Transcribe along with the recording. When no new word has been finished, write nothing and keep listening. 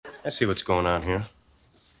I see what's going on here.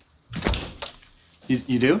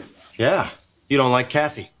 You do? Yeah. You don't like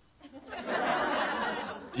Kathy.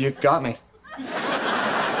 You got me.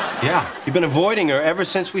 Yeah. You've been avoiding her ever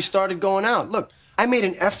since we started going out. Look, I made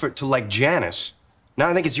an effort to like Janice. Now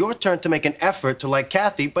I think it's your turn to make an effort to like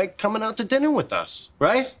Kathy by coming out to dinner with us,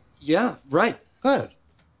 right? Yeah, right. Good.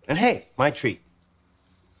 And hey, my treat.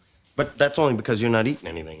 But that's only because you're not eating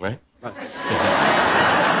anything, right? Right.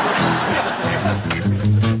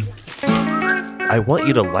 I want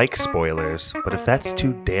you to like spoilers, but if that's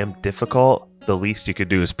too damn difficult, the least you could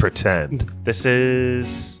do is pretend. This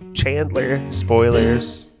is Chandler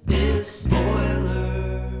spoilers.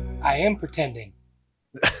 I am pretending.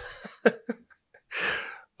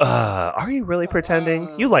 Are you really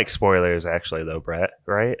pretending? You like spoilers, actually, though, Brett,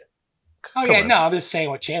 right? Oh, yeah, no, I'm just saying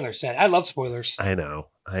what Chandler said. I love spoilers. I know.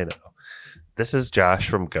 This is Josh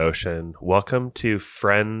from Goshen. Welcome to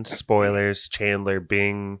Friends Spoilers, Chandler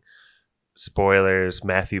Bing Spoilers,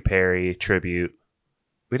 Matthew Perry Tribute.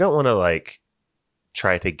 We don't want to,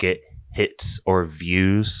 try to get hits or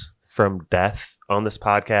views from death on this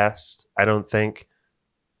podcast, I don't think.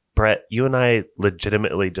 Brett, you and I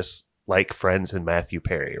legitimately just like Friends and Matthew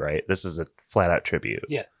Perry, right? This is a flat-out tribute.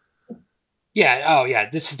 Yeah. Yeah, oh, yeah,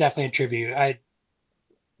 this is definitely a tribute. I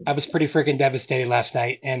was pretty freaking devastated last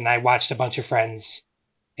night, and I watched a bunch of Friends,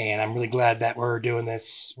 and I'm really glad that we're doing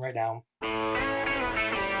this right now.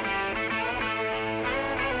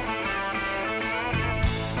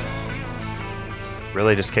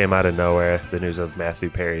 Really just came out of nowhere, the news of Matthew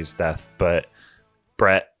Perry's death. But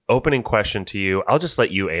Brett, opening question to you. I'll just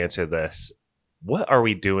let you answer this. What are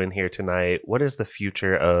we doing here tonight? What is the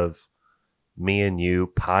future of me and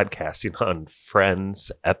you podcasting on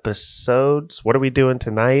Friends episodes? What are we doing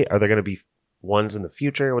tonight? Are there going to be ones in the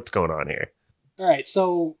future? What's going on here? All right,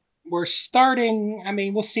 so we're starting. I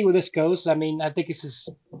mean, we'll see where this goes. I mean, I think this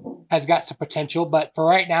has got some potential, but for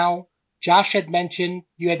right now, you had mentioned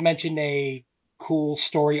a cool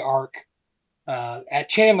story arc at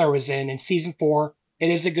Chandler was in season 4. It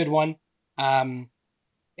is a good one.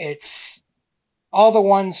 It's all the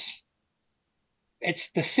ones. It's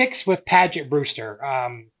the 6 with Paget Brewster,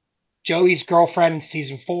 Joey's girlfriend in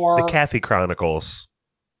season 4. The Kathy Chronicles.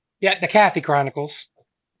 Yeah, the Kathy Chronicles.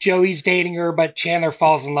 Joey's dating her, but Chandler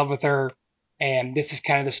falls in love with her, and this is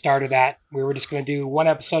kind of the start of that. We were just going to do one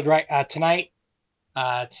episode tonight.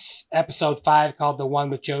 It's episode 5 called The One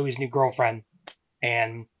with Joey's New Girlfriend.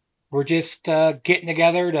 And we're just getting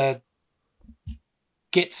together to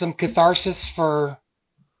get some catharsis for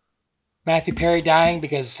Matthew Perry dying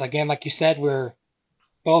because, again, like you said, we're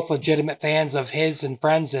both legitimate fans of his and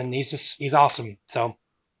Friends, and he's awesome. So,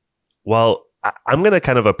 well, I'm going to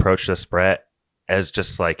kind of approach this, Brett, as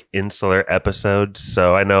just insular episodes.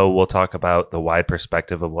 So I know we'll talk about the wide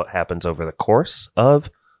perspective of what happens over the course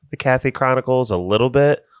of the Kathy Chronicles a little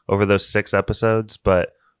bit over those 6 episodes,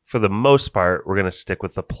 but for the most part, we're going to stick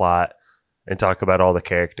with the plot and talk about all the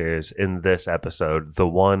characters in this episode. The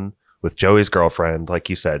one with Joey's girlfriend, like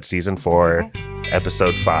you said, season 4,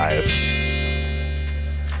 episode 5.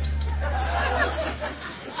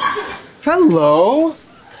 Hello?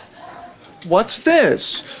 What's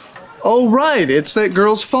this? Oh, right, it's that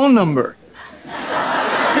girl's phone number.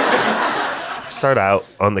 Start out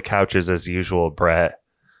on the couches as usual, Brett.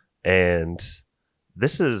 And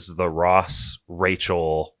this is the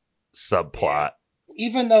Ross-Rachel subplot.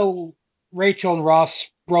 Even though Rachel and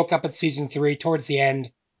Ross broke up in season 3 towards the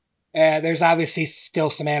end, there's obviously still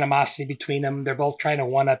some animosity between them. They're both trying to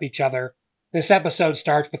one-up each other. This episode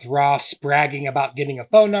starts with Ross bragging about getting a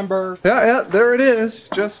phone number. Yeah, there it is.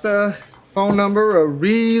 Just a phone number a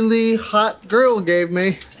really hot girl gave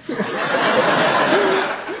me.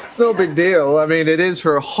 It's no big deal. I mean, it is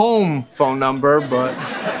her home phone number, but...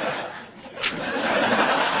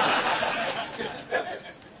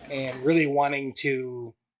 And really wanting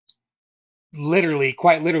to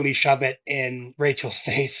quite literally shove it in Rachel's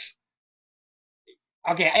face.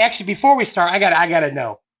 Okay, actually, before we start, I gotta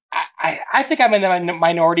know. I think I'm in the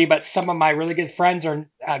minority, but some of my really good friends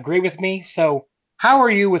agree with me. So, how are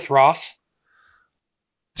you with Ross?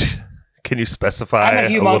 Can you specify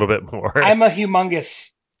a little bit more? I'm a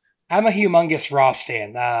humongous Ross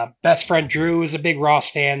fan. Best friend Drew is a big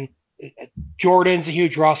Ross fan. Jordan's a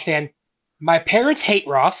huge Ross fan. My parents hate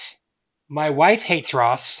Ross. My wife hates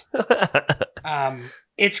Ross.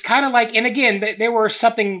 It's kind of like, and again, there were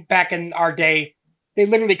something back in our day. They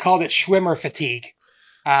literally called it Schwimmer fatigue.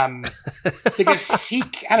 Because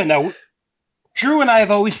I don't know. Drew and I have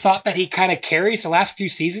always thought that he kind of carries the last few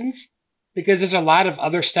seasons because there's a lot of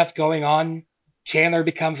other stuff going on. Chandler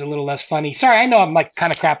becomes a little less funny. Sorry, I know I'm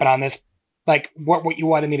kind of crapping on this. like what you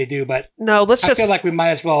wanted me to do, but No, let's I feel like we might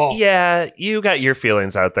as well. Yeah, you got your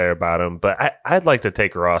feelings out there about him, but I'd like to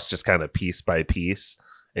take Ross just kind of piece by piece.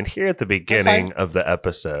 And here at the beginning of the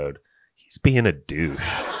episode, he's being a douche.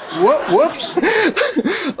 Whoops.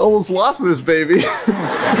 Almost lost this baby.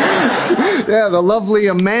 Yeah, the lovely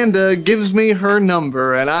Amanda gives me her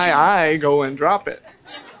number, and I go and drop it.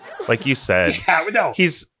 Like you said, Yeah, no,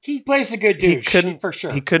 he plays a good douche, for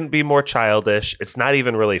sure. He couldn't be more childish. It's not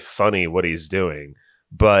even really funny what he's doing.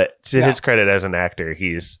 But to his credit as an actor,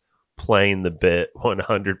 he's playing the bit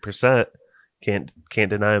 100%. Can't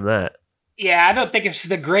deny him that. Yeah, I don't think it's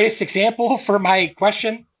the greatest example for my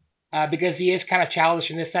question, because he is kind of childish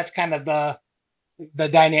in this. That's kind of the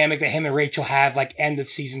dynamic that him and Rachel have, like end of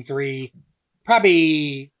season 3,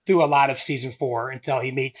 probably through a lot of season 4 until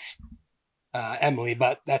he meets Emily.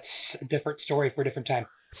 But that's a different story for a different time.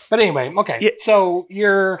 But anyway, okay. Yeah. So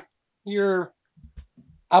you're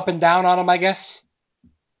up and down on him, I guess.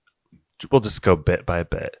 We'll just go bit by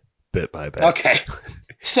bit. Okay.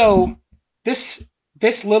 So this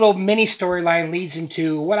little mini storyline leads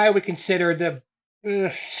into what I would consider the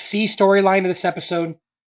C storyline of this episode.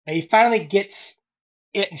 And he finally gets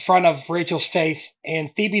it in front of Rachel's face,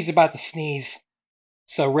 and Phoebe's about to sneeze.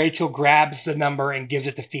 So Rachel grabs the number and gives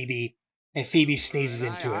it to Phoebe, and Phoebe sneezes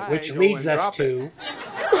into it, which leads us to...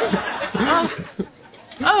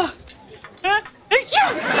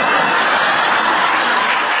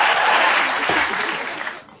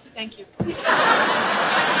 Thank you.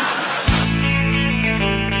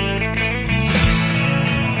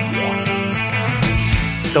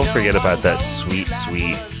 Don't forget about that sweet.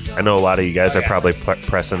 I know a lot of you guys are probably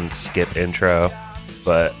pressing skip intro,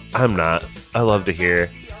 but I'm not. I love to hear.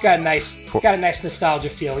 It's got a nice nostalgia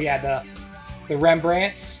feel. Yeah, the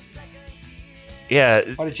Rembrandts. Yeah.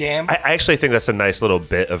 What a jam. I actually think that's a nice little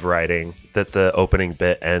bit of writing that the opening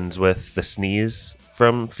bit ends with the sneeze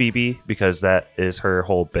from Phoebe, because that is her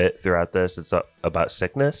whole bit throughout this. It's about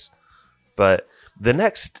sickness. But the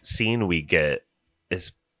next scene we get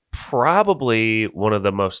is probably one of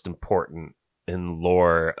the most important in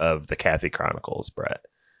lore of the Kathy Chronicles, Brett,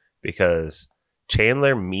 because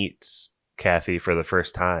Chandler meets Kathy for the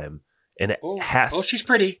first time, and she's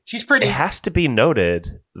pretty. It has to be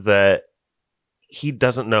noted that he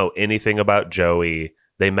doesn't know anything about Joey.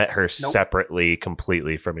 They met her separately,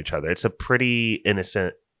 completely from each other. It's a pretty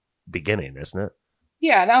innocent beginning, isn't it?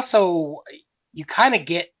 Yeah, and also you kind of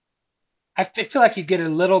get, I feel like you get a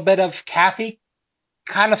little bit of Kathy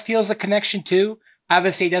kind of feels a connection too.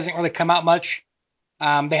 Obviously, it doesn't really come out much.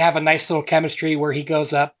 They have a nice little chemistry where he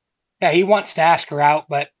goes up. Yeah, he wants to ask her out,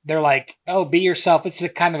 but they're like, "Oh, be yourself." It's a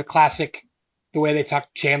kind of a classic, the way they talk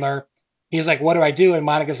to Chandler. He's like, "What do I do?" And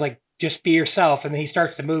Monica's like, "Just be yourself." And then he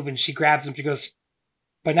starts to move, and she grabs him. She goes,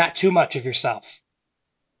 "But not too much of yourself."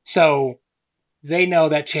 So they know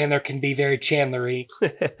that Chandler can be very Chandlery.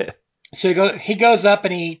 So he goes up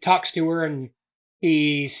and he talks to her, and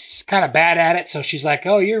he's kind of bad at it. So she's like,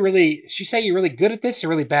 "Oh, she say you're really good at this or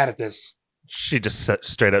really bad at this?" She just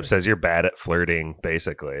straight up says, "You're bad at flirting,"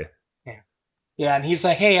 basically. Yeah, and he's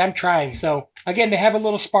like, "Hey, I'm trying." So again, they have a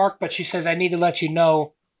little spark, but she says, "I need to let you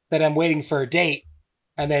know that I'm waiting for a date."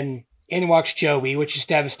 And then in walks Joey, which is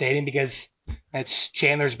devastating because it's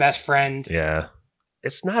Chandler's best friend. Yeah.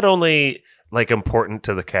 It's not only like important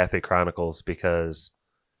to the Kathy Chronicles because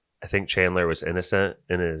I think Chandler was innocent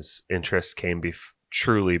and his interests came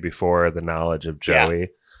truly before the knowledge of Joey,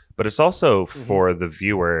 but it's also for the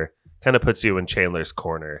viewer, kind of puts you in Chandler's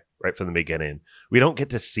corner right from the beginning. We don't get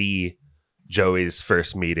to see Joey's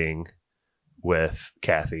first meeting with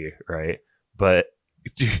Kathy, right? But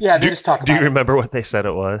they just talk about do you remember what they said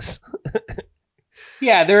it was?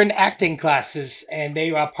 Yeah, they're in acting classes, and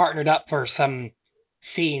they partnered up for some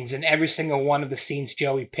scenes, and every single one of the scenes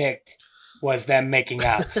Joey picked was them making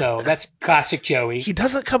out. So that's classic Joey. He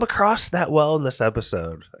doesn't come across that well in this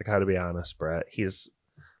episode. I gotta be honest, Brett. He's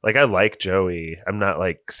like, I like Joey. I'm not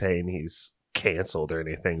like saying he's canceled or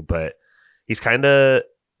anything, but he's kind of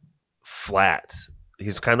flat.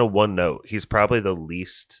 He's kind of one note. He's probably the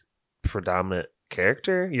least predominant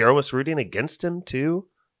character. You're almost rooting against him too.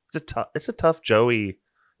 It's a tough Joey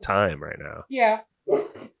time right now. Yeah. Whoa,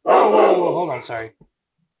 hold on, sorry.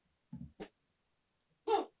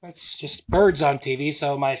 It's just birds on TV,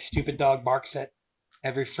 so my stupid dog barks at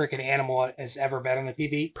every freaking animal has ever been on the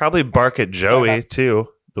TV. Probably bark at Joey too,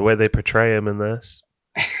 the way they portray him in this.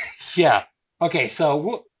 Yeah. Okay,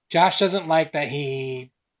 so Josh doesn't like that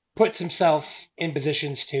he puts himself in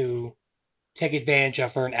positions to take advantage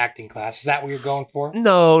of her in acting class. Is that what you're going for?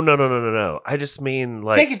 No. I just mean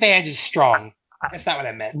like... Take advantage is strong. That's not what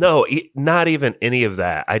I meant. No, not even any of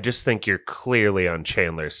that. I just think you're clearly on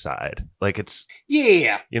Chandler's side. Like it's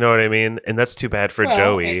Yeah. You know what I mean? And that's too bad for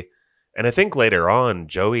Joey. And I think later on,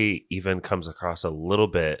 Joey even comes across a little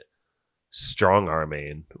bit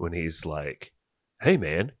strong-arming when he's like, hey,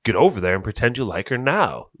 man, get over there and pretend you like her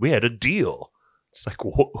now. We had a deal. It's like,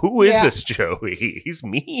 who is this Joey? He's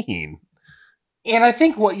mean. And I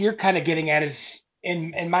think what you're kind of getting at is,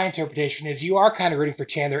 in my interpretation, is you are kind of rooting for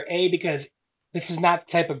Chandler. A, because this is not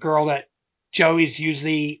the type of girl that Joey's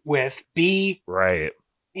usually with. B, right.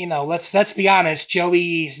 You know, let's be honest.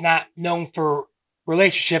 Joey's not known for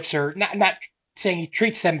relationships, or not saying he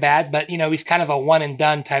treats them bad, but you know, he's kind of a one and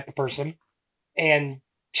done type of person. And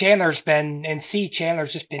Chandler's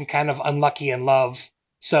just been kind of unlucky in love.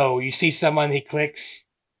 So you see someone, he clicks,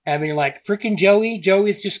 and then you're like, freaking Joey.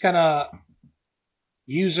 Joey's just gonna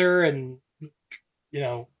use her, and you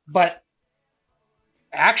know, but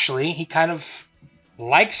actually he kind of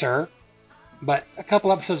likes her. But a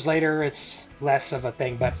couple episodes later, it's less of a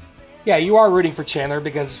thing. But yeah, you are rooting for Chandler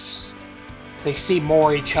because they see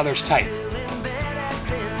more each other's type.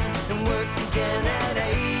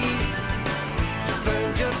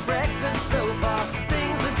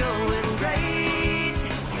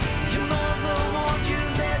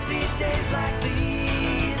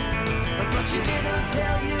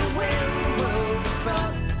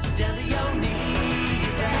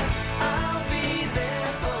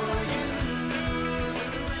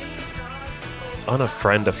 On a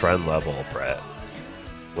friend-to-friend level, Brett,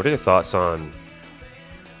 what are your thoughts on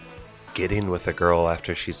getting with a girl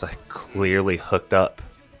after she's like clearly hooked up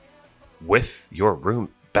with your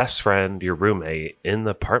best friend, your roommate in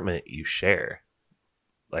the apartment you share?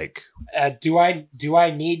 Like, do I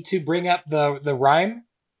need to bring up the rhyme?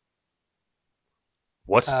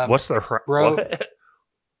 What's the what?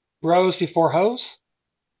 Bros before hoes?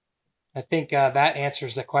 I think that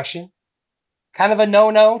answers the question. Kind of a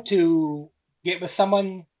no-no to get with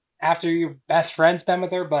someone after your best friend's been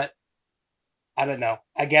with her, but I don't know.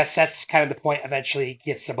 I guess that's kind of the point. Eventually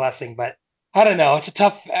gets the blessing, but I don't know. It's a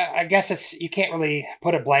tough, I guess you can't really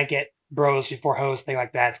put a blanket bros before hoes thing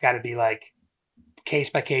like that. It's got to be like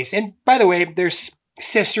case by case. And by the way, there's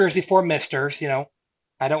sisters before misters, you know.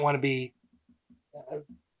 I don't want to be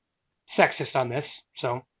sexist on this,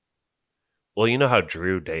 so. Well, you know how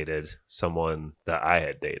Drew dated someone that I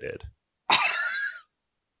had dated.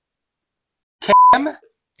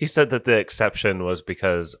 He said that the exception was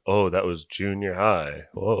because, that was junior high.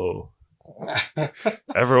 Whoa.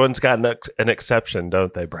 Everyone's got an exception,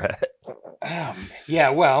 don't they, Brett? Yeah,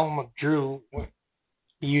 well, Drew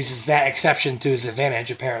uses that exception to his advantage,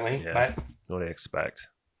 apparently. Yeah. But What do you expect?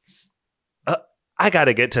 I got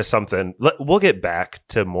to get to something. We'll get back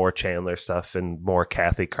to more Chandler stuff and more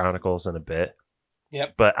Kathy Chronicles in a bit.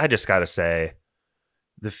 Yep. But I just got to say,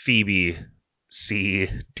 the Phoebe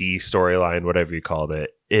C-D storyline, whatever you called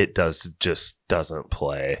it, it just doesn't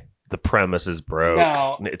play. The premise is broke.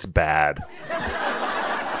 No. It's bad.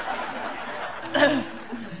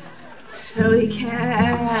 Smelly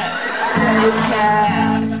cat,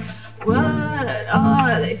 what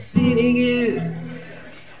are they feeding you?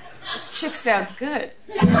 This chick sounds good.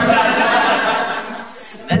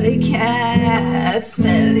 Smelly cat,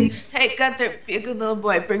 smelly. Hey, Gunther, be a good little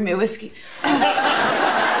boy, bring me whiskey.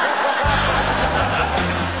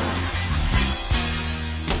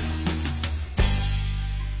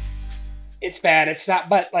 it's bad. It's not,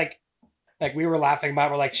 but like we were laughing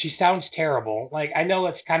about, we're like, she sounds terrible. Like, I know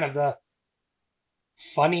it's kind of the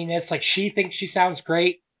funniness. Like, she thinks she sounds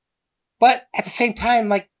great, but at the same time,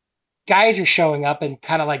 like, guys are showing up and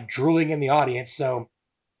kind of like drooling in the audience. So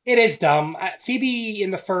it is dumb. Phoebe in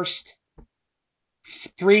the first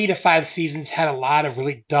 3 to 5 seasons had a lot of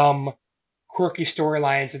really dumb, quirky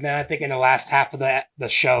storylines. And then I think in the last half of the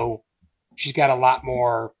show, she's got a lot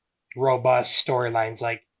more robust storylines.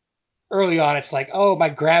 Like, early on, it's like, oh, my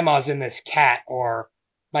grandma's in this cat, or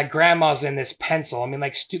my grandma's in this pencil. I mean,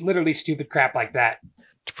 like, literally stupid crap like that.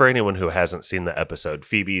 For anyone who hasn't seen the episode,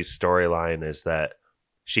 Phoebe's storyline is that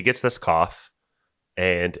she gets this cough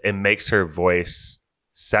and it makes her voice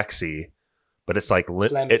sexy, but it's like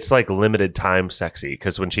limited time sexy,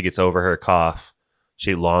 because when she gets over her cough,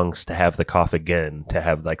 she longs to have the cough again, to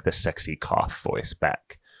have like the sexy cough voice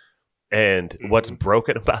back. And what's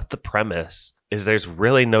broken about the premise is there's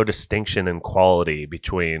really no distinction in quality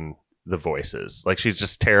between the voices. Like, she's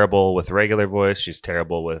just terrible with regular voice. She's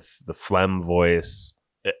terrible with the phlegm voice.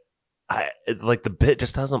 It's like the bit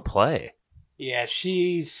just doesn't play. Yeah,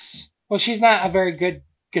 she's not a very good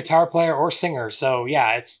guitar player or singer. So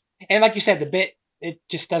yeah, and like you said, the bit, it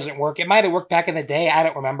just doesn't work. It might have worked back in the day. I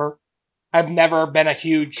don't remember. I've never been a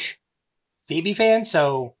huge Phoebe fan,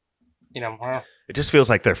 so, It just feels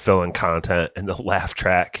like they're filling content, and the laugh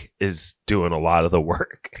track is doing a lot of the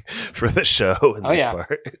work for the show in these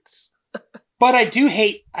parts. But I do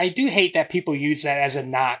hate that people use that as a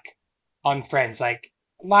knock on Friends. Like,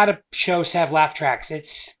 a lot of shows have laugh tracks.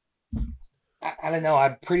 I don't know.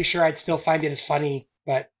 I'm pretty sure I'd still find it as funny.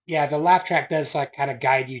 But yeah, the laugh track does like kind of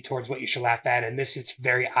guide you towards what you should laugh at. And it's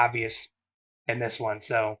very obvious in this one.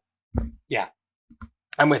 So yeah,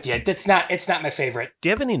 I'm with you. It's not my favorite. Do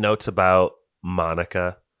you have any notes about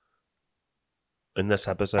Monica in this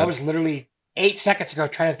episode? I was literally 8 seconds ago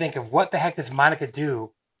trying to think of what the heck does Monica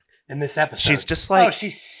do in this episode. She's just like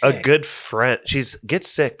she's a good friend. She gets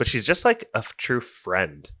sick, but she's just like a true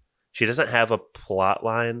friend. She doesn't have a plot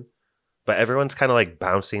line, but everyone's kind of like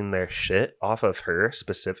bouncing their shit off of her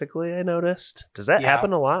specifically, I noticed. Does that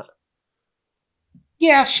happen a lot?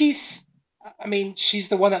 Yeah, she's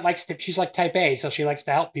the one that she's like type A, so she likes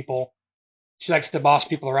to help people. She likes to boss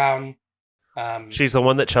people around. She's the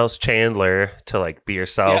one that tells Chandler to like be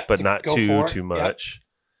herself, but not too much. Yep.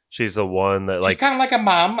 She's the one that like... She's kind of like a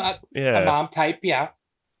mom. A mom type, yeah.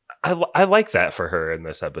 I like that for her in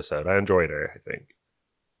this episode. I enjoyed her, I think.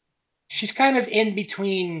 She's kind of in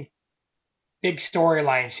between big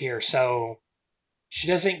storylines here, so she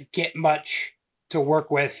doesn't get much to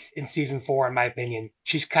work with in season 4, in my opinion.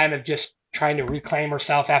 She's kind of just trying to reclaim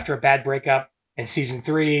herself after a bad breakup in season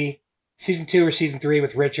 2 or season 3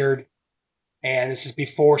 with Richard. And this is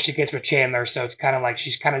before she gets with Chandler, so it's kind of like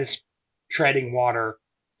she's kind of just treading water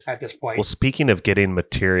at this point. Well, speaking of getting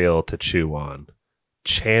material to chew on,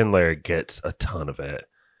 Chandler gets a ton of it.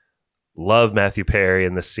 Love Matthew Perry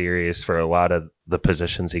in the series for a lot of the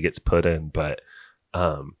positions he gets put in, but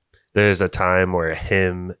there's a time where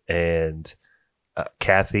him and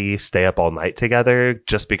Kathy stay up all night together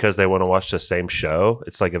just because they want to watch the same show.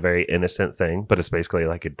 It's like a very innocent thing, but it's basically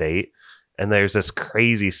like a date. And there's this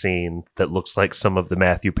crazy scene that looks like some of the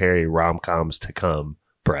Matthew Perry rom-coms to come,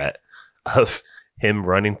 Brett, of him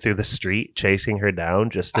running through the street, chasing her down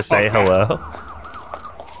just to say hello.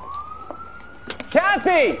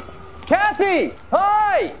 Kathy! Kathy!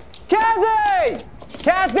 Hi! Kathy!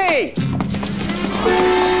 Kathy!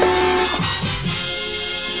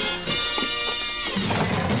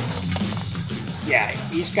 Yeah,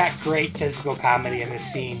 he's got great physical comedy in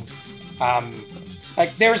this scene.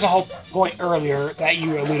 Like, there was a whole point earlier that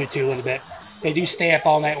you alluded to a little bit. They do stay up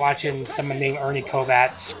all night watching someone named Ernie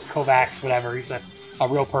Kovacs, whatever. He's a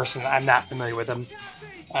real person. I'm not familiar with him.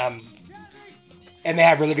 And they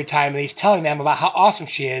have a really good time, and he's telling them about how awesome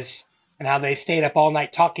she is and how they stayed up all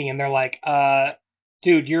night talking, and they're like,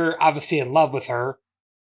 dude, you're obviously in love with her.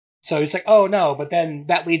 So he's like, oh, no. But then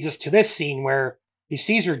that leads us to this scene where he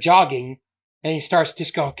sees her jogging, and he starts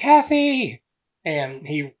just going, Kathy! And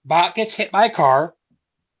he gets hit by a car.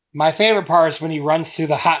 My favorite part is when he runs through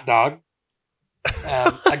the hot dog.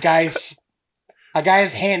 A guy's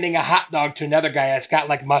handing a hot dog to another guy that's got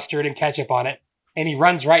like mustard and ketchup on it, and he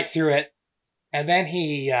runs right through it. And then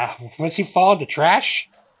he fall into trash?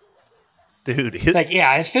 Dude,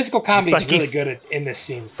 his physical comedy is really good in this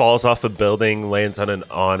scene. Falls off a building, lands on an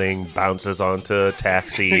awning, bounces onto a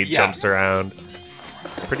taxi, jumps around.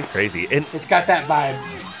 It's pretty crazy. And it's got that vibe.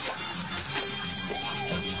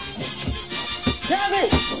 Kathy!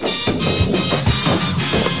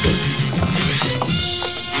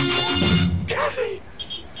 Kathy!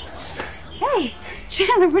 Hey,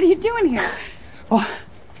 Chandler, what are you doing here? Oh,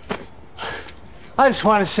 I just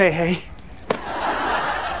want to say hey.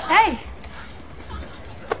 Hey.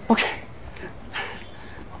 Okay.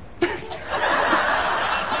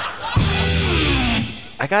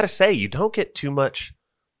 I gotta say, you don't get too much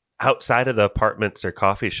outside of the apartments or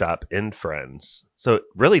coffee shop in Friends. So it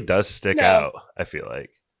really does stick out, I feel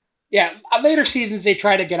like. Yeah, later seasons, they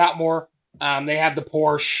try to get out more. They have the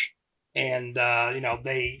Porsche, and,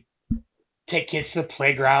 they take kids to the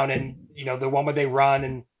playground, and, the one where they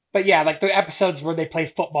run. But yeah, like the episodes where they play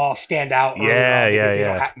football stand out. Yeah. They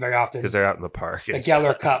don't happen very often. Because they're out in the park. The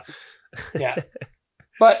Geller Cup. Yeah.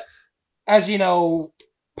 But as you know,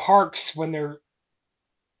 parks, when they're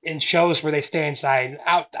in shows where they stay inside,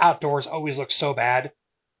 outdoors always look so bad.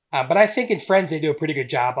 But I think in Friends, they do a pretty good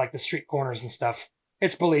job, like the street corners and stuff.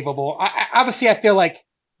 It's believable. Obviously, I feel like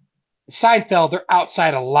Seinfeld, they're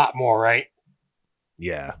outside a lot more, right?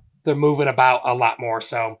 Yeah. They're moving about a lot more.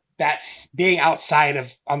 So that's being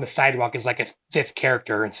outside on the sidewalk is like a fifth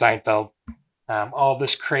character in Seinfeld. All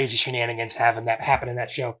this crazy shenanigans happen in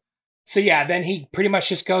that show. So yeah, then he pretty much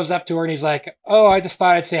just goes up to her and he's like, oh, I just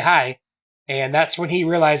thought I'd say hi. And that's when he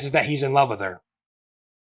realizes that he's in love with her,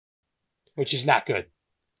 which is not good.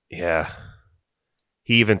 Yeah.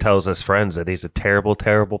 He even tells his friends that he's a terrible,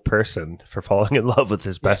 terrible person for falling in love with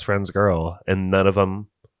his best friend's girl, and none of them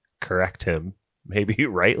correct him. Maybe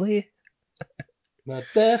rightly? My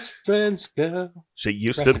best friend's girl. She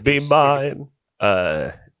used to be mine.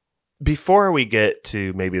 Before we get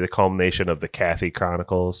to maybe the culmination of the Kathy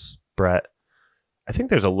Chronicles, Brett, I think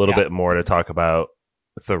there's a little bit more to talk about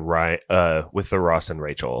with the Ross and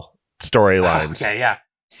Rachel storylines. Okay, yeah.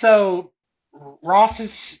 So Ross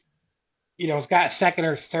is, has got a second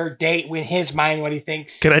or third date in his mind what he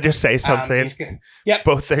thinks. Can I just say something? Yep.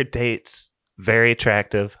 Both their dates, very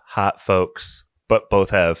attractive, hot folks, but both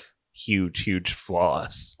have huge, huge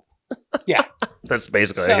flaws. Yeah. That's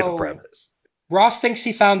basically the premise. Ross thinks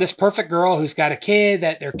he found this perfect girl who's got a kid,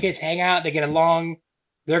 that their kids hang out, they get along.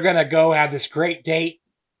 They're going to go have this great date.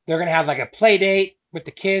 They're going to have like a play date with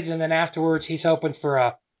the kids, and then afterwards he's hoping for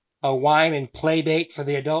a wine and play date for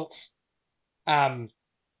the adults.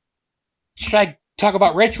 Should I talk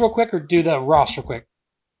about Rachel real quick or do the Ross real quick?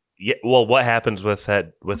 Yeah. Well, what happens with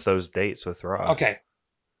those dates with Ross? Okay.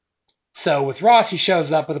 So with Ross, he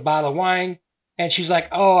shows up with a bottle of wine, and she's like,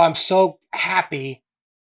 "Oh, I'm so happy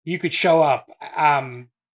you could show up." And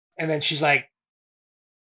then she's like,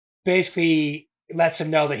 basically lets him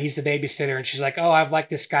know that he's the babysitter, and she's like, "Oh, I've liked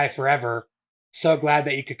this guy forever. So glad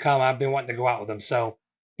that you could come. I've been wanting to go out with him." So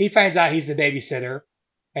he finds out he's the babysitter,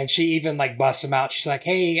 and she even like busts him out. She's like,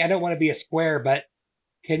 "Hey, I don't want to be a square, but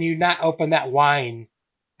can you not open that wine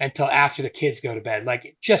until after the kids go to bed?"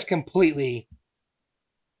 Like, just completely,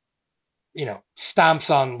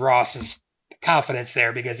 stomps on Ross's confidence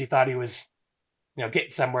there because he thought he was, getting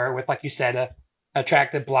somewhere with, like you said, a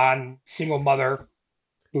attractive blonde single mother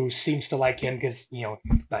who seems to like him because,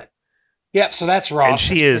 but yeah, so that's Ross. And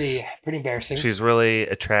she is pretty embarrassing. She's really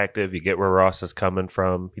attractive. You get where Ross is coming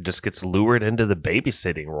from. He just gets lured into the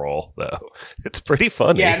babysitting role, though. It's pretty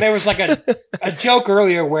funny. Yeah, and there was like a joke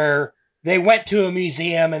earlier where they went to a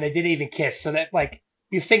museum and they didn't even kiss. So that, like,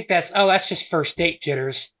 you think that's just first date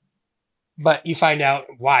jitters. But you find out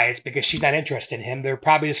why. It's because she's not interested in him. They're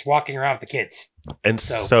probably just walking around with the kids. And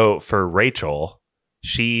so for Rachel,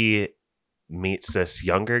 she meets this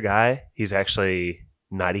younger guy. He's actually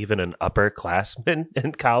not even an upperclassman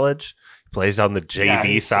in college. He plays on the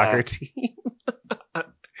JV soccer team.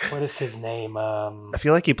 What is his name? I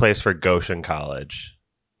feel like he plays for Goshen College.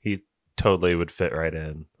 He totally would fit right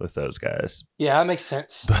in with those guys. Yeah, that makes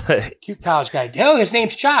sense. But cute college guy. Oh, his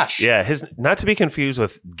name's Josh. Yeah, not to be confused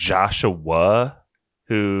with Joshua,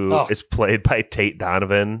 who is played by Tate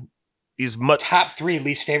Donovan. He's top 3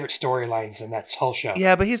 least favorite storylines in that whole show.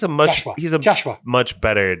 Yeah, but he's a much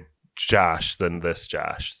better Josh than this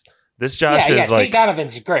Josh. This Josh is like Tate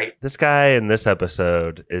Donovan's great. This guy in this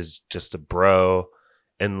episode is just a bro,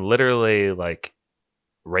 and literally like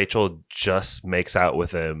Rachel just makes out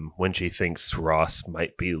with him when she thinks Ross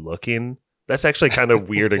might be looking. That's actually kind of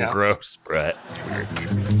weird and gross, Brett. It's weird.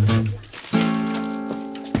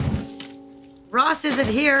 Ross isn't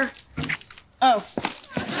here. Oh.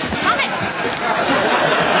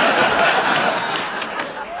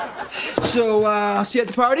 So, I'll see you at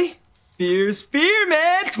the party? Fear's fear,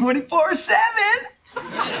 man. 24/7.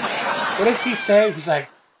 What does he say? He's like,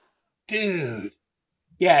 dude.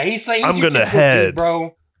 Yeah, he's like, I'm gonna head, dude,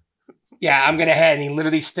 bro. Yeah, I'm gonna head. And he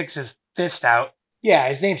literally sticks his fist out. Yeah,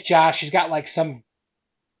 his name's Josh. He's got like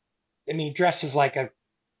he dresses like a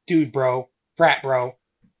dude, bro, frat bro.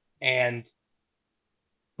 And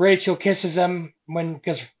Rachel kisses him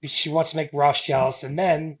because she wants to make Ross jealous. And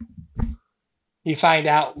then you find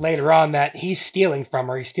out later on that he's stealing from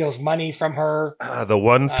her. He steals money from her. The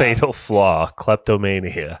one fatal flaw,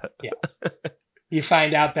 kleptomania. Yeah. You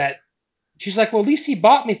find out that she's like, well, at least he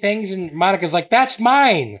bought me things. And Monica's like, that's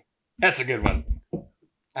mine. That's a good one.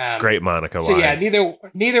 Great Monica So line. yeah,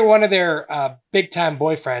 neither one of their big time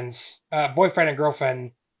boyfriends, boyfriend and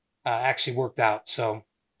girlfriend, actually worked out. So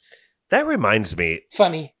that reminds me,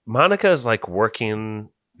 funny. Monica is like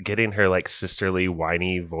getting her like sisterly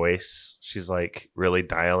whiny voice. She's like really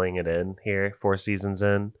dialing it in here 4 seasons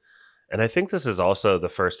in, and I think this is also the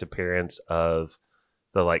first appearance of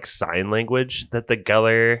the like sign language that the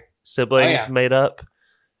Geller siblings made up.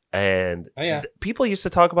 And people used to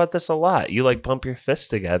talk about this a lot. You like bump your fists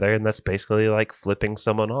together, and that's basically like flipping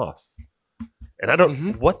someone off. And I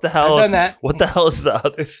don't what the hell is the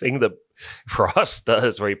other thing that Ross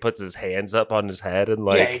does where he puts his hands up on his head and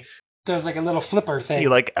like he does like a little flipper thing. He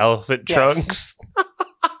like elephant trunks.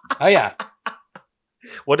 Oh yeah.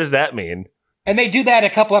 What does that mean? And they do that a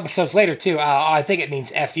couple episodes later too. I think it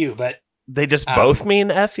means F you, but they just both mean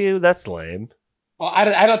F you? That's lame. Well,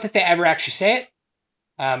 I don't think they ever actually say it.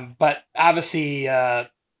 But obviously,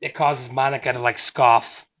 it causes Monica to like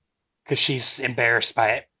scoff because she's embarrassed by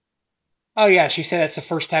it. Oh yeah, she said that's the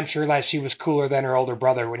first time she realized she was cooler than her older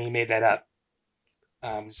brother when he made that up.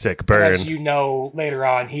 Sick burn. And as you know, later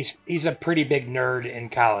on, he's a pretty big nerd in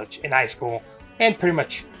college, in high school, and pretty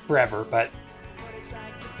much forever. But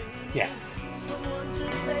yeah.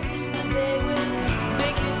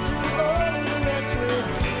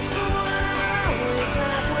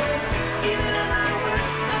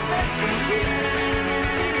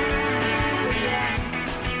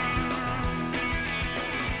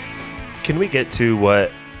 Can we get to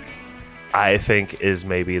what I think is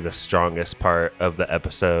maybe the strongest part of the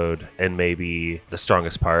episode and maybe the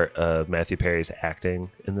strongest part of Matthew Perry's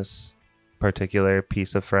acting in this particular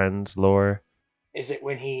piece of Friends lore? Is it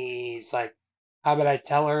when he's like, how about I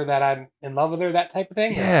tell her that I'm in love with her, that type of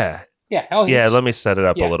thing? Yeah. Yeah. Oh, yeah, let me set it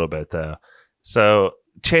up yeah. a little bit, though. So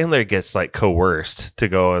Chandler gets like coerced to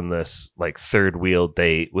go on this like third wheel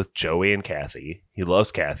date with Joey and Kathy. He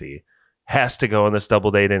loves Kathy. Has to go on this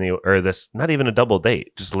double date or this, not even a double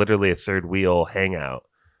date, just literally a third wheel hangout,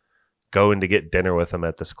 going to get dinner with him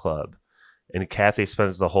at this club. And Kathy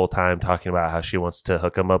spends the whole time talking about how she wants to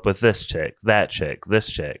hook him up with this chick, that chick, this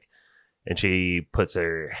chick. And she puts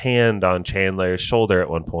her hand on Chandler's shoulder at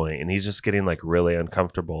one point, and he's just getting like really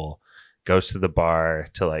uncomfortable, goes to the bar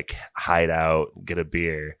to like hide out, get a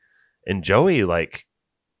beer. And Joey, like,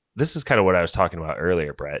 this is kind of what I was talking about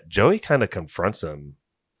earlier, Brett. Joey kind of confronts him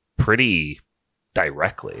pretty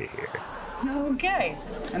directly here. Okay.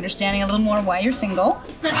 Understanding a little more why you're single.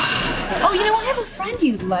 Oh, you know, I have a friend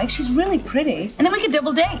you'd like. She's really pretty. And then we could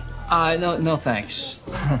double date. No thanks.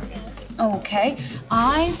 Okay.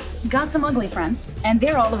 I've got some ugly friends, and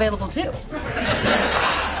they're all available too.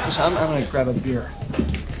 Listen, I'm gonna grab a beer.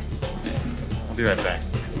 I'll be right back.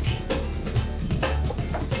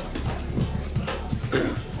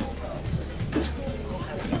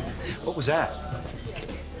 What was that?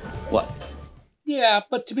 What? Yeah,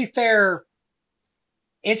 but to be fair,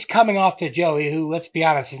 it's coming off to Joey, who, let's be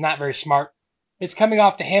honest, is not very smart. It's coming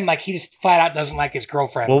off to him like he just flat out doesn't like his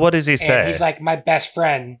girlfriend. Well, what does he say? And he's like, my best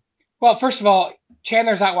friend. Well, first of all,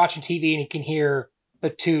 Chandler's out watching TV and he can hear the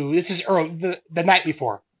two. This is early, the night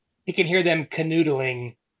before. He can hear them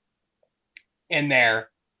canoodling in there.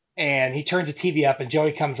 And he turns the TV up and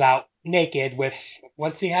Joey comes out naked with,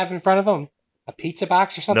 what's he have in front of him? A pizza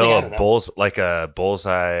box or something? No, I don't know. like a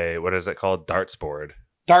bullseye, what is it called? Darts board.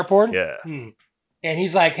 Dartboard? Yeah. And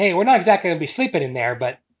he's like, hey, we're not exactly going to be sleeping in there,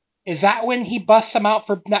 but is that when he busts him out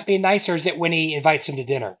for not being nice, or is it when he invites him to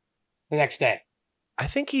dinner the next day? I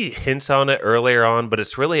think he hints on it earlier on, but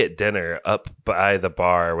it's really at dinner up by the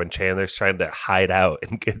bar when Chandler's trying to hide out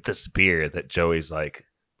and get this beer that Joey's like,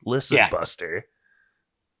 listen, Yeah. Buster.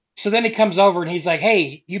 So then he comes over and he's like,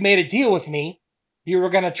 hey, you made a deal with me. You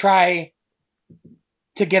were going to try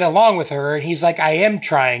to get along with her. And he's like, I am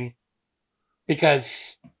trying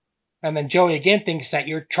because... And then Joey again thinks that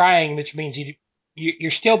you're trying, which means you're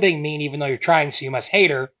still being mean even though you're trying, so you must hate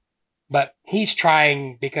her. But he's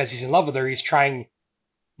trying because he's in love with her. He's trying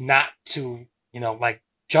not to, like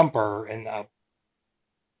jump her in a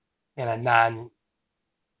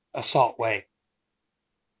non-assault way.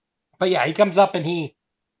 But yeah, he comes up and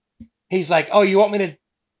he's like, oh, you want me to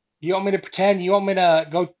pretend? You want me to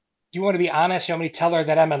go? You want to be honest? You want me to tell her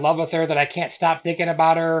that I'm in love with her, that I can't stop thinking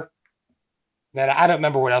about her? That I don't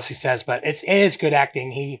remember what else he says, but it is good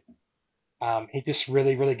acting. He just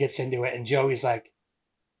really, really gets into it. And Joey's like,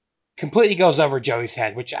 completely goes over Joey's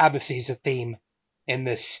head, which obviously is a theme in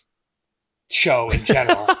this show in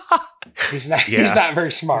general. He's not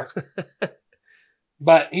very smart.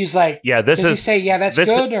 But he's like, does he say, yeah, that's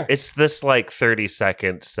good? Or? It's this like 30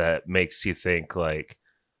 seconds that makes you think like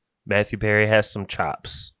Matthew Perry has some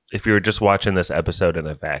chops. If you were just watching this episode in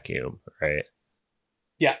a vacuum, right?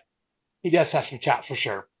 Yeah. He does have some chops for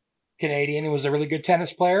sure. Canadian, who was a really good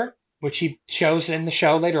tennis player, which he shows in the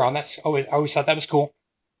show later on. I always thought that was cool.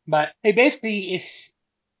 But he basically is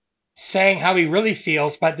saying how he really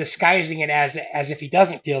feels, but disguising it as if he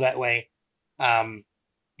doesn't feel that way.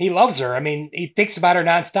 He loves her. I mean, he thinks about her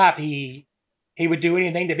nonstop. He would do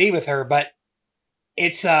anything to be with her, but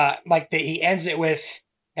it's he ends it with,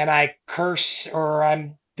 and I curse or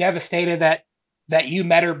I'm devastated that you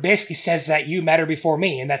met her, basically says that you met her before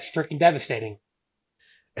me, and that's freaking devastating.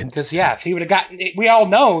 Because, if he would have gotten... We all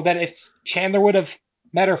know that if Chandler would have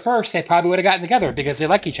met her first, they probably would have gotten together because they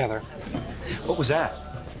like each other. What was that?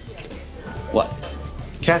 What?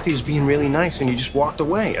 Kathy was being really nice and you just walked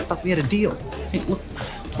away. I thought we had a deal. Hey, look,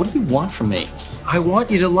 what do you want from me? I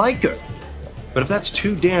want you to like her. But if that's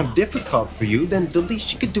too damn difficult for you, then the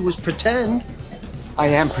least you could do is pretend. I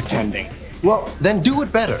am pretending. Well, then do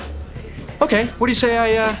it better. Okay, what do you say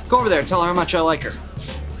I go over there and tell her how much I like her?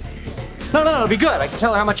 No, it'll be good. I can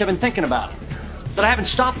tell her how much I've been thinking about it. That I haven't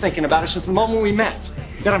stopped thinking about it since the moment we met.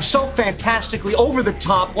 That I'm so fantastically over the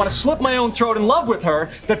top, want to slit my own throat in love with her,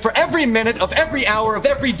 that for every minute of every hour of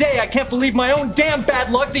every day, I can't believe my own damn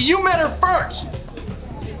bad luck that you met her first.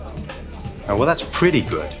 Oh, well, that's pretty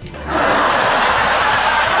good.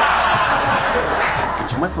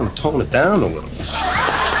 But you might want to tone it down a little.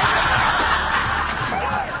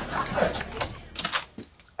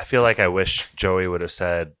 I feel like I wish Joey would have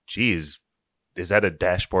said, geez, is that a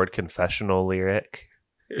dashboard confessional lyric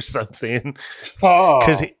or something? Oh,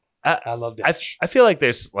 because I love that. I feel like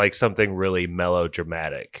there's like something really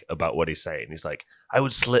melodramatic about what he's saying. He's like, I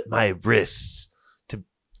would slit my wrists to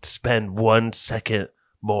spend 1 second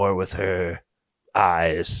more with her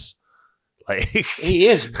eyes. Like he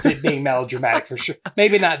is being melodramatic for sure.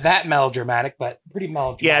 Maybe not that melodramatic, but pretty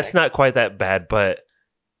melodramatic. Yeah, it's not quite that bad, but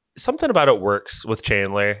something about it works with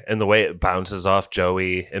Chandler, and the way it bounces off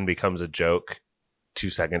Joey and becomes a joke 2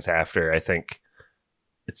 seconds after. I think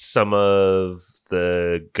it's some of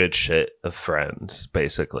the good shit of Friends,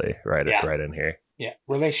 basically, right in here. Yeah,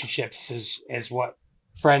 relationships is what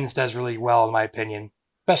Friends does really well, in my opinion,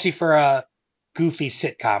 especially for a goofy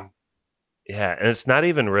sitcom. Yeah, and it's not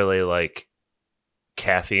even really like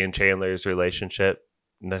Kathy and Chandler's relationship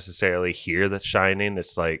necessarily here that's shining.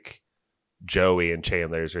 It's like Joey and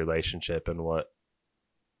Chandler's relationship and what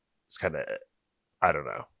it's kind of, I don't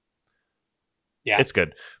know. Yeah. It's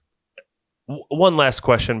good. One last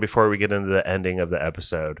question before we get into the ending of the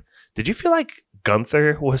episode. Did you feel like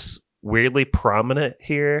Gunther was weirdly prominent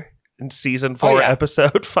here in season 4,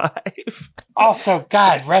 episode 5? Also,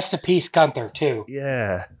 God, rest in peace, Gunther, too.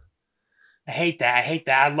 Yeah. I hate that.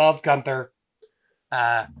 I love Gunther.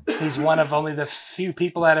 He's one of only the few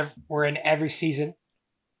people that were in every season.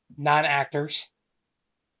 Non-actors.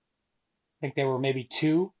 I think there were maybe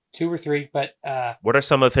two or three, but what are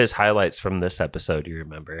some of his highlights from this episode you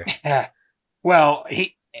remember? Well,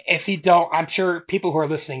 if you don't, I'm sure people who are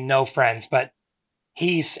listening know Friends, but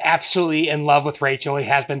he's absolutely in love with Rachel. He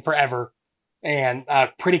has been forever. And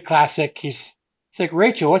pretty classic. He's like,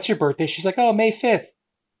 Rachel, what's your birthday? She's like, oh, May 5th.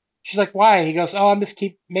 She's like, why? He goes, oh, I'm just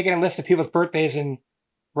keep making a list of people's birthdays. And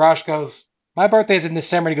Raj goes, my birthday's in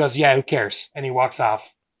December. And he goes, yeah, who cares? And he walks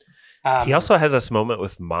off. He also has this moment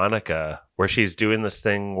with Monica where she's doing this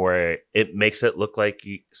thing where it makes it look like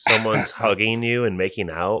someone's hugging you and making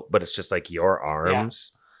out, but it's just like your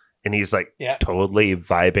arms. Yeah. And he's like totally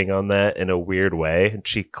vibing on that in a weird way. And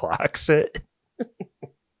she clocks it.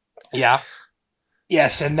 Yeah.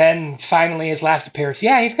 Yes. And then finally his last appearance.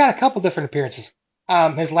 Yeah, he's got a couple different appearances.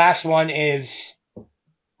 His last one is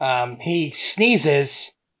he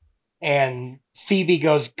sneezes and Phoebe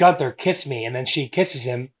goes, Gunther, kiss me. And then she kisses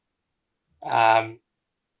him. And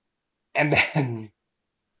then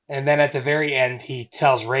at the very end, he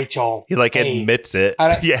tells Rachel, he like admits it.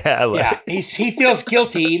 He feels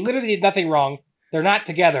guilty. He literally did nothing wrong. They're not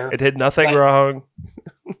together. It did nothing wrong.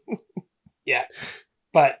 Yeah,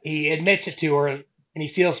 but he admits it to her, and he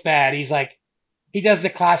feels bad. He's like, he does the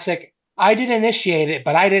classic, I didn't initiate it,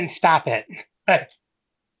 but I didn't stop it.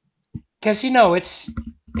 Because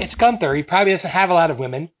it's Gunther. He probably doesn't have a lot of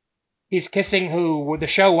women. He's kissing who the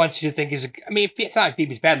show wants you to think is. It's not like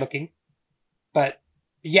Phoebe's bad looking, but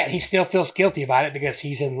yet he still feels guilty about it because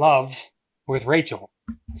he's in love with Rachel.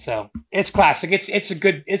 So it's classic. It's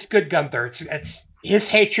good Gunther. It's his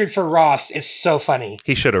hatred for Ross is so funny.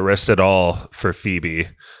 He should have risked it all for Phoebe.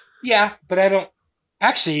 Yeah, but I don't.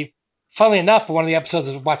 Actually, funnily enough, one of the episodes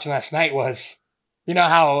I was watching last night was, you know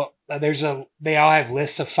how they all have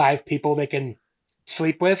lists of 5 people they can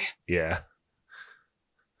sleep with. Yeah.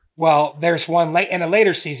 Well, there's one in a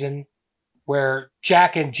later season where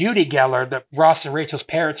Jack and Judy Geller, Ross and Rachel's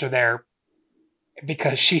parents, are there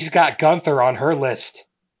because she's got Gunther on her list.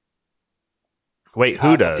 Wait,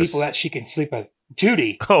 who does? People that she can sleep with.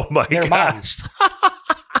 Judy. Oh my gosh. Mom.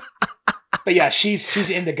 But yeah, she's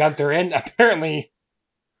into Gunther, and apparently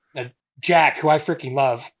Jack, who I freaking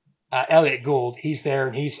love, Elliot Gould, he's there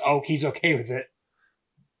and he's okay with it.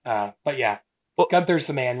 But yeah. Well, Gunther's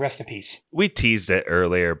the man. Rest in peace. We teased it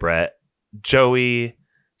earlier, Brett. Joey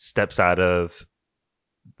steps out of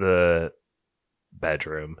the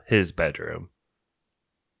bedroom, his bedroom,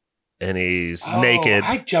 and he's naked.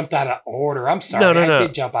 I jumped out of order. I'm sorry. No. I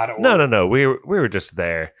did jump out of order. No. We were just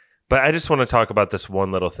there. But I just want to talk about this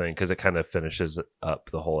one little thing because it kind of finishes up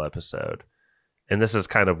the whole episode. And this is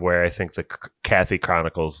kind of where I think the Kathy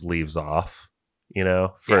Chronicles leaves off,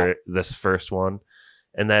 for this first one.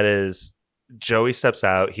 And that is, Joey steps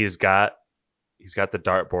out. He's got the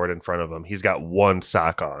dartboard in front of him. He's got one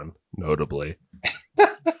sock on, notably.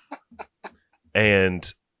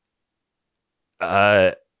 And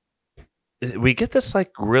we get this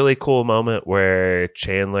like really cool moment where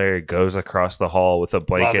Chandler goes across the hall with a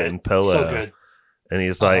blanket and pillow. So good. And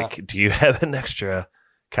he's like, do you have an extra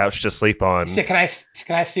couch to sleep on? He said, can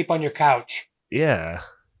I sleep on your couch? Yeah.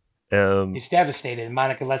 He's devastated.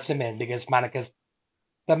 Monica lets him in because Monica's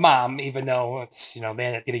the mom, even though it's, they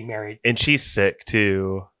end up getting married. And she's sick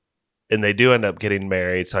too. And they do end up getting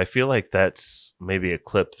married. So I feel like that's maybe a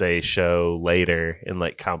clip they show later in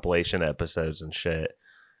like compilation episodes and shit.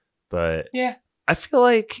 But yeah, I feel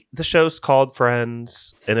like the show's called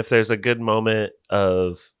Friends. And if there's a good moment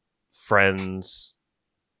of friends,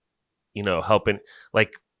 helping,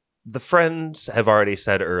 like the friends have already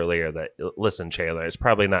said earlier that, listen, Chandler, it's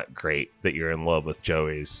probably not great that you're in love with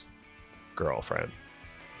Joey's girlfriend.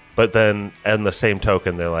 But then, in the same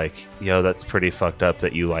token, they're like, yo, that's pretty fucked up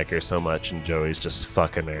that you like her so much and Joey's just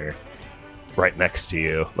fucking her right next to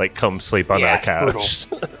you. Like, come sleep on our couch.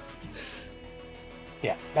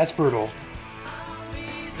 Yeah, that's brutal.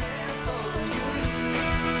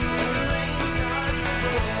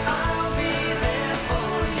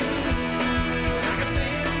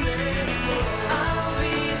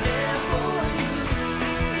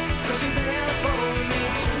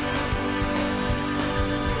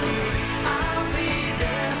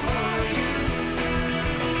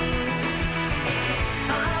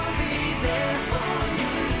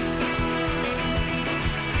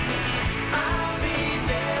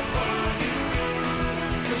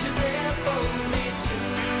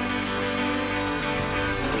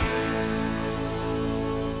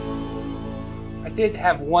 I did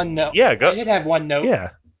have one note. Yeah, go. I did have one note.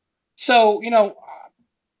 Yeah. So,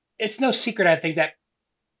 it's no secret, I think, that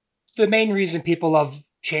the main reason people love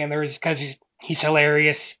Chandler is because he's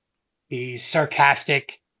hilarious. He's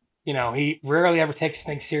sarcastic. He rarely ever takes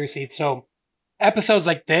things seriously. So episodes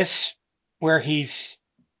like this, where he's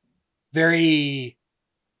very,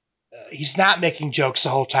 he's not making jokes the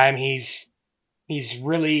whole time. He's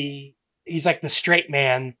like the straight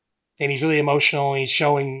man, and he's really emotional, and he's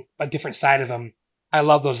showing a different side of him. I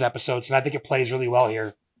love those episodes, and I think it plays really well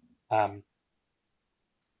here.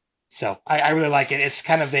 So I really like it. It's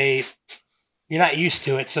kind of you're not used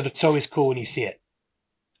to it, so it's always cool when you see it.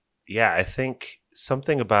 Yeah, I think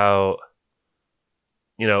something about,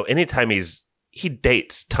 anytime he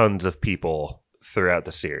dates tons of people throughout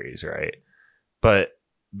the series, right? But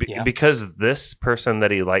because this person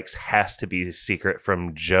that he likes has to be secret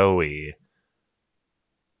from Joey,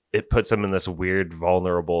 it puts him in this weird,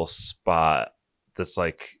 vulnerable spot that's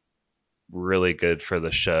like really good for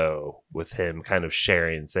the show, with him kind of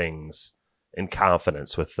sharing things in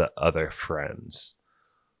confidence with the other friends.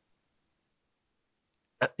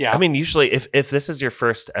 Yeah. I mean, usually if this is your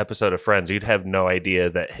first episode of Friends, you'd have no idea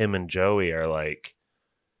that him and Joey are like,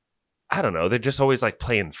 I don't know, they're just always like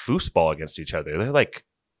playing foosball against each other. They're like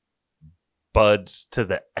buds to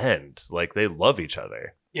the end. Like they love each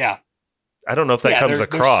other. Yeah. I don't know if that comes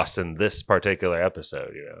across in this particular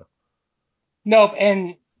episode, Nope.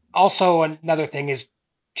 And also another thing is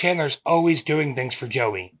Chandler's always doing things for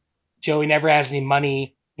Joey. Joey never has any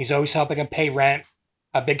money. He's always helping him pay rent.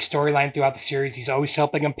 A big storyline throughout the series. He's always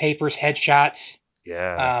helping him pay for his headshots.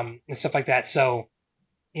 Yeah. And stuff like that. So,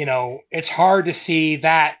 it's hard to see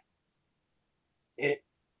that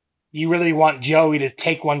you really want Joey to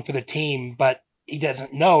take one for the team, but he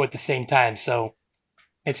doesn't know at the same time. So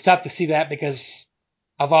it's tough to see that because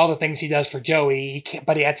of all the things he does for Joey, he can't,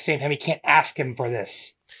 but at the same time, he can't ask him for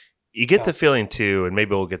this. You get the feeling too, and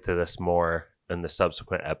maybe we'll get to this more in the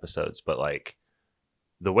subsequent episodes, but like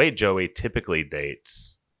the way Joey typically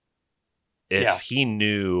dates, if he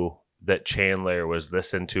knew that Chandler was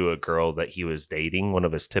this into a girl that he was dating, one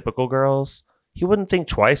of his typical girls, he wouldn't think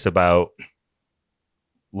twice about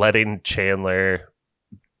letting Chandler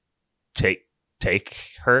take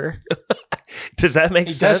her. Does that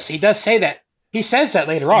make sense? He does say that. He says that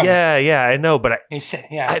later on. Yeah, I know, but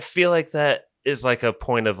I feel like that is like a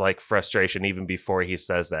point of like frustration even before he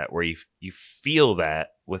says that, where you feel that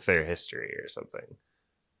with their history or something.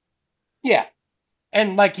 Yeah.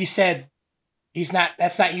 And like you said,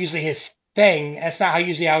 that's not usually his thing. That's not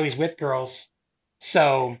usually how he's with girls.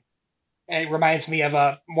 So it reminds me of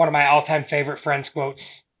one of my all-time favorite Friends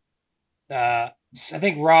quotes. I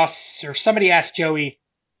think Ross or somebody asked Joey,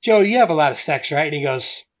 you have a lot of sex, right? And he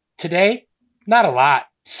goes, today? Not a lot.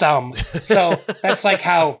 Some. So that's like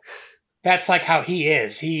how he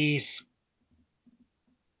is. He's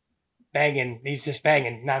banging. He's just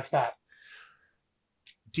banging nonstop.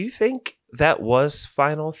 Do you think that was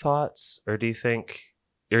final thoughts, or do you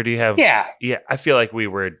have? Yeah. I feel like we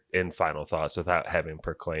were in final thoughts without having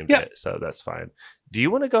proclaimed it, so that's fine. Do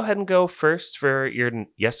you want to go ahead and go first for your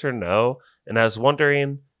yes or no? And I was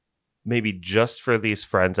wondering, maybe just for these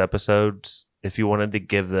Friends episodes, if you wanted to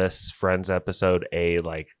give this Friends episode a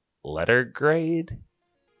like letter grade,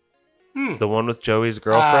 the one with Joey's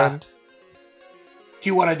girlfriend. Do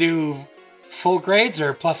you want to do full grades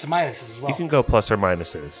or plus and minuses as well? You can go plus or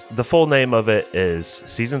minuses. The full name of it is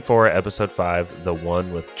Season 4, Episode 5, The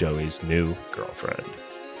One with Joey's New Girlfriend.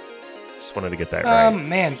 Just wanted to get that right.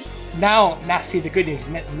 Man. Now, see, the good news,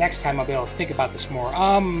 next time I'll be able to think about this more.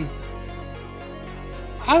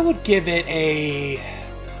 I would give it a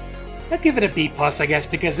B+, I guess,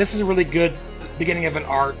 because this is a really good beginning of an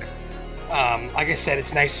arc. Like I said,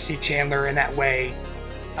 it's nice to see Chandler in that way.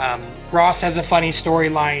 Ross has a funny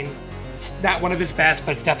storyline. It's not one of his best,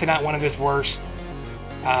 but it's definitely not one of his worst.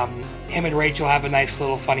 Him and Rachel have a nice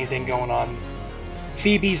little funny thing going on.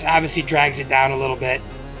 Phoebe's obviously drags it down a little bit,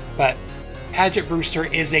 but Paget Brewster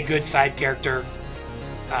is a good side character.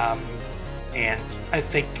 And I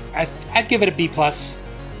think I'd give it a B+.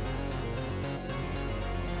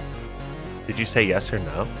 Did you say yes or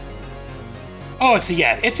no? Oh, it's a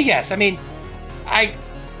yes. It's a yes. I mean, I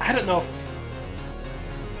don't know if...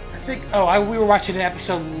 we were watching an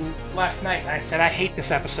episode last night, and I said I hate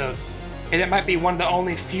this episode. And it might be one of the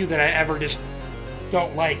only few that I ever just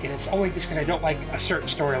don't like, and it's only just because I don't like a certain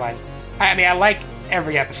storyline. I mean, I like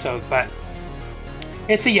every episode, but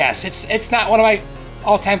it's a yes. It's not one of my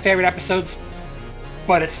all-time favorite episodes,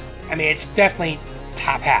 but it's definitely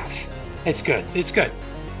top half. It's good. It's good.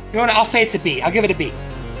 You know what? I'll say it's a B. I'll give it a B.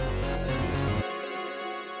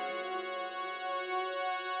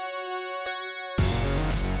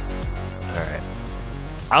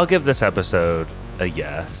 I'll give this episode a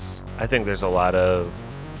yes. I think there's a lot of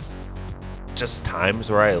just times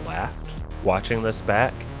where I laughed watching this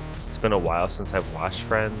back. It's been a while since I've watched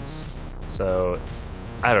Friends, so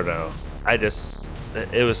I don't know.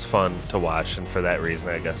 It was fun to watch, and for that reason,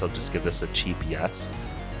 I guess I'll just give this a cheap yes.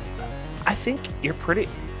 I think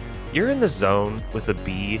you're in the zone with a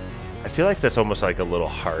B. I feel like that's almost like a little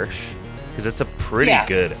harsh, because it's a pretty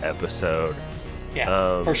good episode.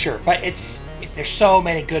 Yeah, for sure. But there's so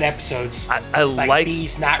many good episodes. I like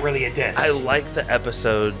B's not really a diss. I like the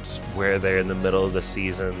episodes where they're in the middle of the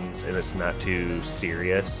seasons and it's not too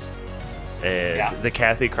serious. And the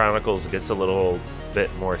Kathy Chronicles gets a little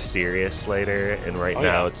bit more serious later, and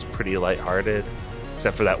now it's pretty lighthearted,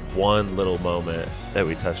 except for that one little moment that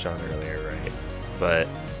we touched on earlier, right? But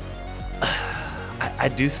I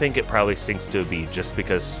do think it probably sinks to a B just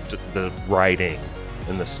because the writing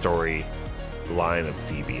and the story line of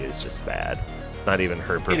Phoebe is just bad. It's not even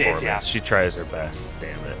her performance. It is, She tries her best,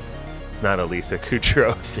 damn it. It's not a Lisa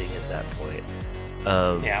Kudrow thing at that point.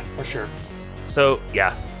 Yeah, for sure. So,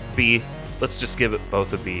 yeah, B. Let's just give it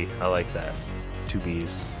both a B. I like that. 2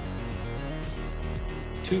 Bs.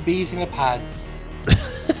 2 Bs in a pod.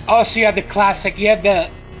 Oh, so you have the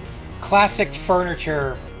classic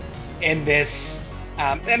furniture in this.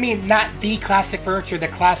 I mean, not the classic furniture, the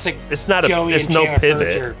classic Joey and Chandler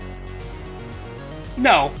pivot. Furniture.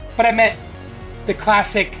 No, but I meant the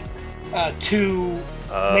classic 2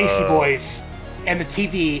 Lacey Boys and the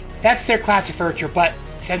TV. That's their classic furniture, but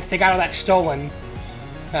since they got all that stolen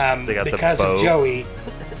because of Joey,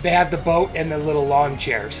 they have the boat and the little lawn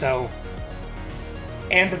chair. So,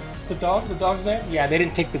 and the dog's there? Yeah, they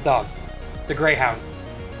didn't take the dog, the Greyhound.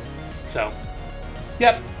 So,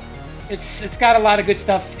 yep, it's got a lot of good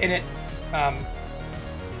stuff in it.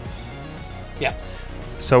 Yeah.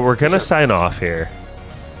 So we're gonna sign off here.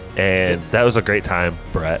 And that was a great time,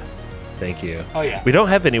 Brett. Thank you. Oh, yeah. We don't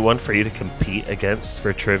have anyone for you to compete against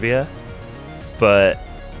for trivia, but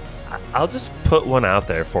I'll just put one out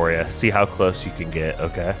there for you. See how close you can get,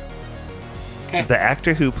 okay? Okay. The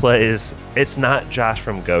actor who plays, it's not Josh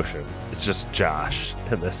from Goshen. It's just Josh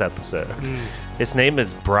in this episode. His name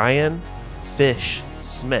is Brian Fish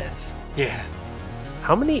Smith. Yeah.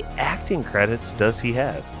 How many acting credits does he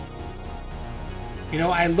have? You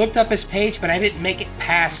know, I looked up his page, but I didn't make it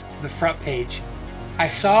past the front page. I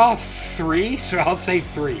saw 3, so I'll say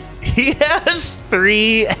 3. He has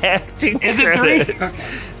 3 acting credits. Is it 3? Okay.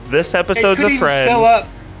 This episode's of Friends,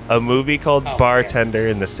 a movie called Bartender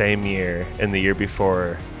in the same year, and the year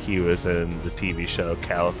before he was in the TV show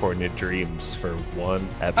California Dreams for 1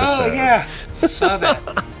 episode. Oh, yeah. Saw that.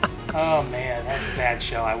 Oh, man, that's a bad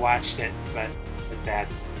show. I watched it, but it's bad.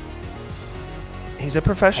 He's a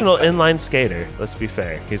professional inline skater. Let's be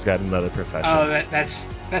fair. He's got another profession. Oh, that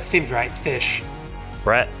seems right. Fish.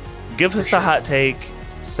 Brett, give us a hot take.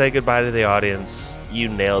 Say goodbye to the audience. You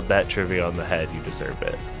nailed that trivia on the head. You deserved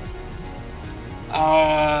it.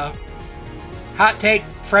 Hot take.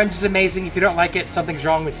 Friends is amazing. If you don't like it, something's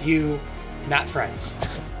wrong with you, not Friends.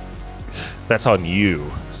 That's on you,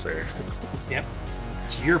 sir. Yep.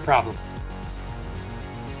 That's your problem.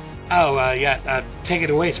 Oh, yeah, take it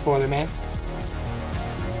away, spoiler man.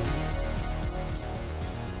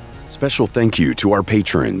 Special thank you to our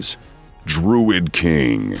patrons, Druid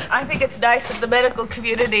King, I think it's nice that the medical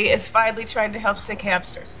community is finally trying to help sick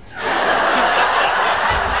hamsters.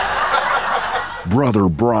 Brother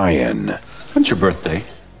Brian, When's your birthday?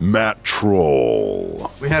 Matt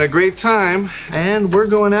Troll, We had a great time, and we're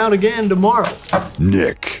going out again tomorrow.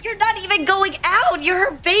 Nick, You're not even going out. You're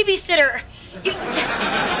her babysitter. You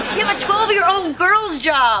have a 12-year-old girl's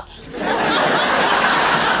job.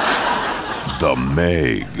 the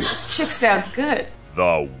Meg, This chick sounds good.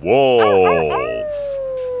 the Wolf,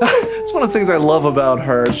 It's one of the things I love about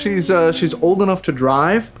her. She's old enough to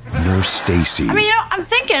drive. Nurse Stacy, I mean, I'm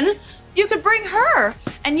thinking you could bring her,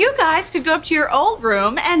 and you guys could go up to your old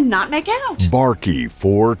room and not make out. Barky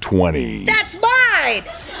 420, That's mine.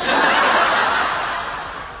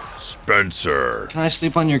 Spencer, Can I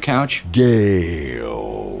sleep on your couch?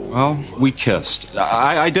 Gail, Well, we kissed.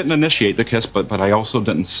 I didn't initiate the kiss, but I also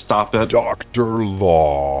didn't stop it. Dr.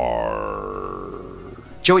 Lar,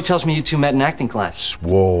 Joey tells me you two met in acting class.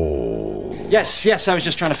 Swole, Yes, I was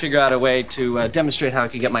just trying to figure out a way to demonstrate how I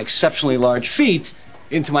could get my exceptionally large feet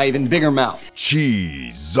into my even bigger mouth.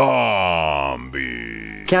 Cheese Zombie,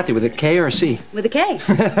 Kathy, with a K or a C? With a K.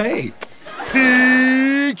 Hey.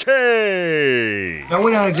 PK. Now,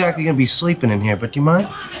 we're not exactly going to be sleeping in here, but do you mind?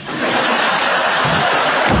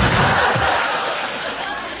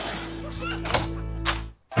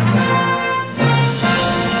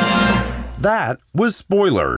 That was Spoilers.